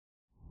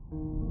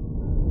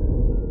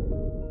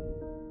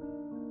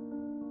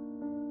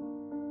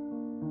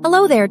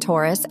Hello there,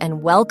 Taurus,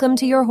 and welcome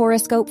to your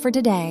horoscope for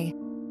today,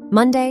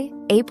 Monday,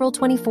 April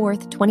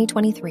 24th,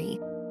 2023.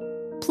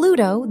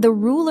 Pluto, the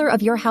ruler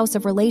of your house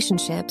of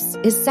relationships,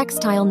 is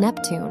sextile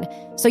Neptune,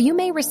 so you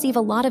may receive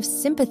a lot of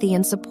sympathy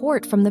and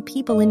support from the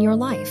people in your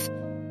life.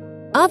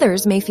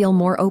 Others may feel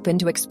more open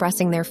to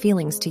expressing their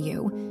feelings to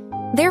you.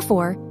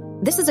 Therefore,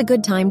 this is a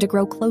good time to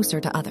grow closer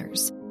to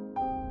others.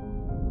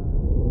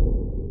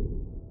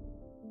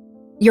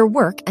 Your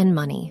work and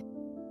money.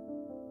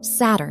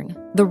 Saturn,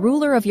 the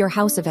ruler of your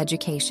house of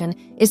education,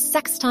 is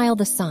sextile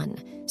the Sun,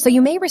 so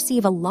you may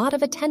receive a lot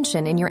of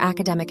attention in your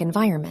academic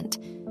environment.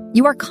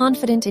 You are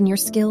confident in your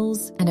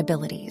skills and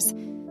abilities.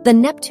 The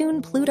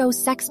Neptune-Pluto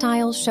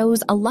sextile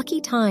shows a lucky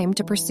time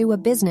to pursue a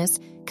business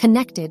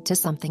connected to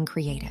something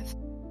creative.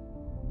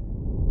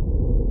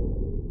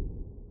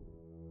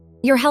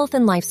 Your health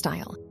and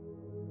lifestyle.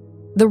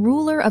 The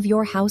ruler of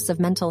your house of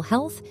mental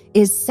health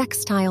is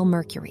sextile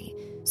Mercury,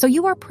 so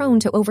you are prone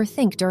to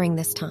overthink during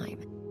this time.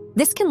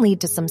 This can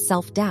lead to some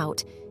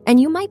self-doubt, and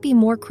you might be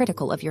more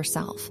critical of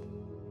yourself.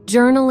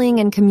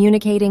 Journaling and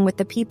communicating with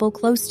the people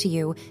close to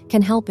you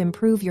can help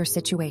improve your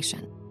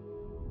situation.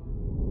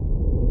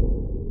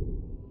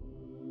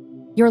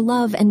 Your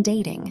love and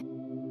dating.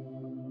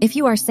 If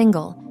you are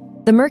single,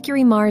 the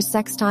Mercury-Mars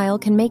sextile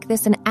can make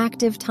this an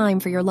active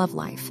time for your love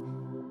life.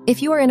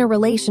 If you are in a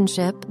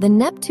relationship, the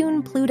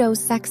Neptune-Pluto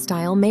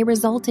sextile may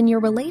result in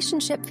your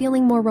relationship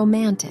feeling more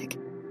romantic.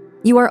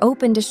 You are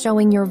open to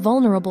showing your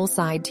vulnerable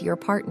side to your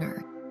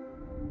partner.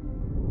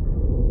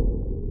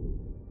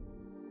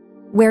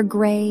 Wear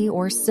gray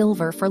or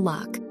silver for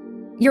luck.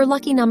 Your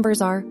lucky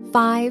numbers are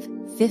 5,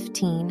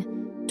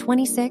 15,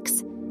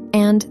 26,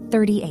 and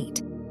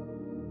 38.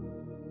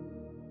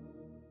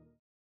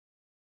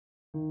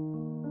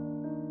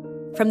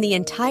 From the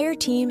entire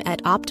team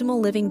at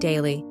Optimal Living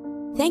Daily,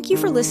 thank you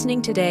for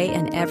listening today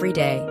and every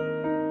day.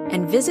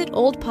 And visit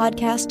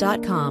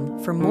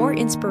oldpodcast.com for more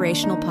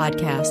inspirational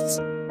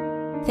podcasts.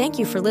 Thank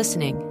you for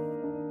listening.